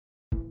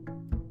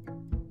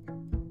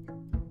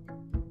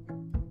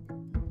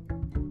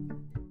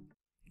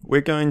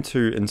we're going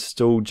to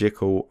install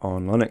Jekyll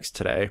on Linux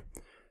today.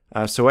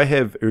 So I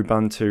have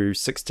Ubuntu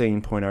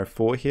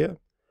 16.04 here.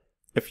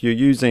 If you're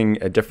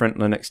using a different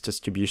Linux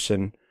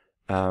distribution,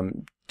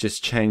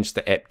 just change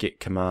the apt-get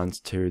commands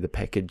to the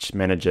package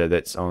manager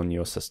that's on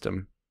your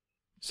system.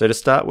 So to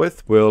start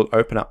with, we'll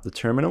open up the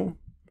terminal.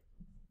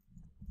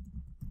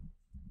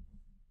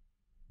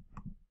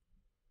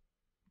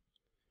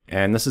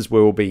 And this is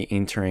where we'll be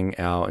entering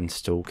our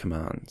install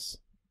commands.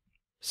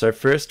 So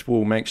first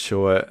we'll make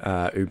sure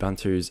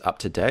Ubuntu's up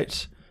to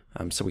date.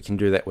 So we can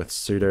do that with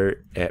sudo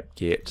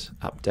apt-get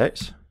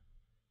update.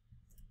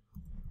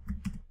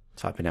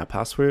 Type in our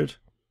password.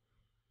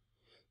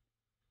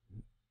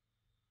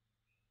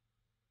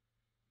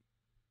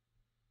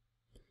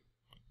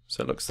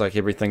 So it looks like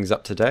everything's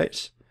up to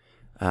date.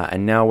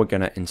 And now we're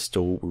going to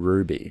install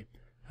Ruby.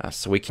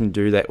 So we can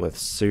do that with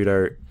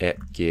sudo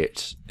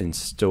apt-get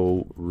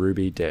install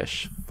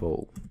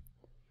ruby-full.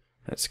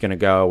 It's going to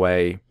go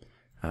away,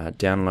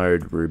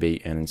 download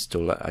Ruby and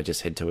install it. I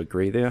just had to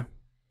agree there.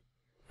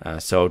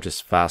 So I'll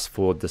just fast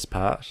forward this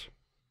part.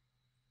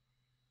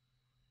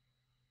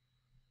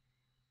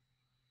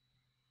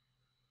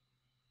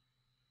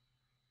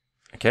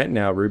 Okay,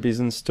 now Ruby's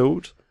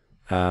installed.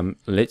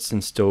 Let's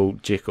install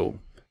Jekyll.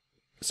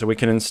 So we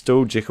can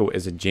install Jekyll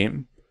as a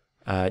gem.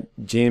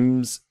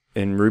 Gems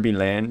in Ruby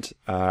land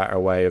are a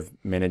way of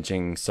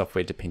managing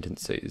software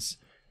dependencies.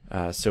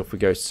 So if we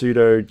go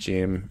sudo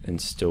gem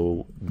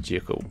install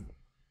Jekyll,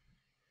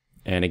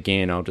 and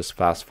again I'll just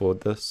fast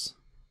forward this.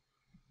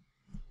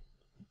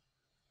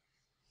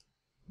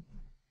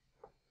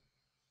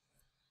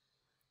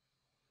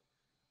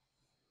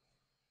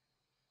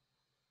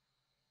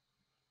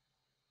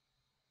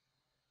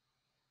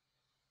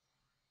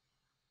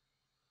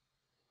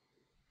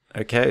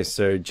 Okay,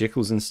 so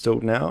Jekyll's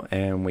installed now,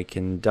 and we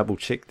can double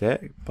check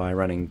that by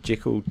running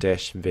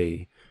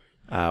Jekyll-v,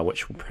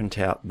 which will print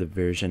out the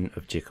version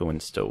of Jekyll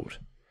installed.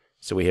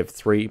 So we have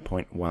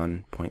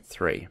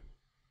 3.1.3.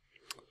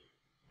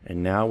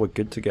 And now we're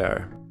good to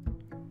go.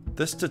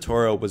 This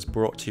tutorial was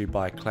brought to you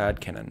by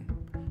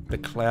CloudCannon, the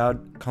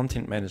cloud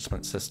content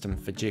management system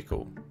for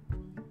Jekyll.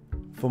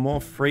 For more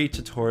free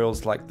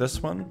tutorials like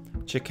this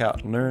one, check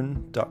out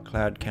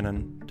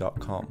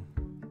learn.cloudcannon.com.